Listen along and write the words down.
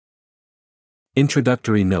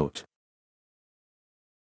Introductory note.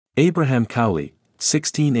 Abraham Cowley,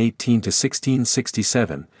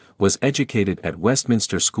 1618–1667, was educated at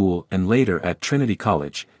Westminster School and later at Trinity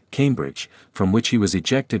College, Cambridge, from which he was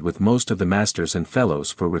ejected with most of the Masters and Fellows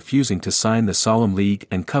for refusing to sign the Solemn League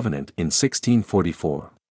and Covenant in 1644.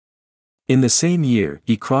 In the same year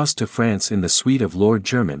he crossed to France in the suite of Lord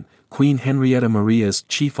Jermyn, Queen Henrietta Maria's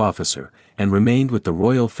chief officer, and remained with the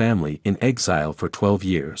royal family in exile for 12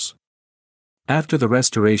 years. After the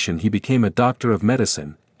Restoration he became a doctor of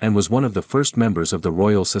medicine, and was one of the first members of the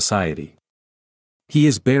Royal Society. He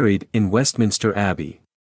is buried in Westminster Abbey.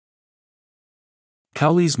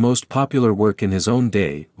 Cowley's most popular work in his own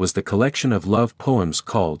day was the collection of love poems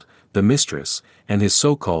called The Mistress, and his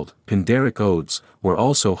so-called Pindaric Odes were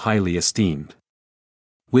also highly esteemed.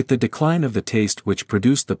 With the decline of the taste which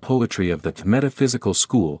produced the poetry of the metaphysical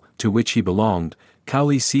school to which he belonged,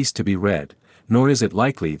 Cowley ceased to be read, nor is it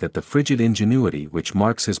likely that the frigid ingenuity which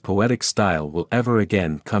marks his poetic style will ever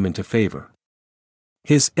again come into favor.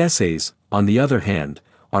 His essays, on the other hand,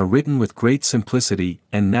 are written with great simplicity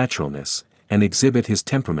and naturalness, and exhibit his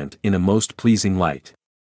temperament in a most pleasing light.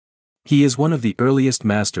 He is one of the earliest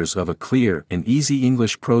masters of a clear and easy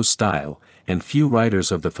English prose style, and few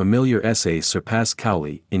writers of the familiar essay surpass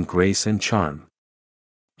Cowley in grace and charm.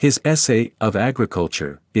 His essay of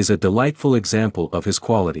Agriculture is a delightful example of his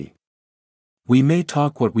quality. "We may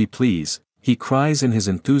talk what we please," he cries in his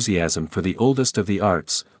enthusiasm for the oldest of the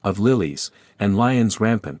arts, of lilies, and lions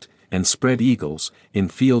rampant, and spread eagles, in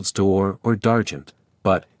fields d'or or d'argent,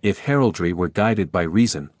 but, if heraldry were guided by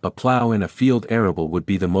reason, a plough in a field arable would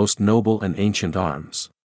be the most noble and ancient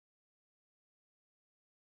arms.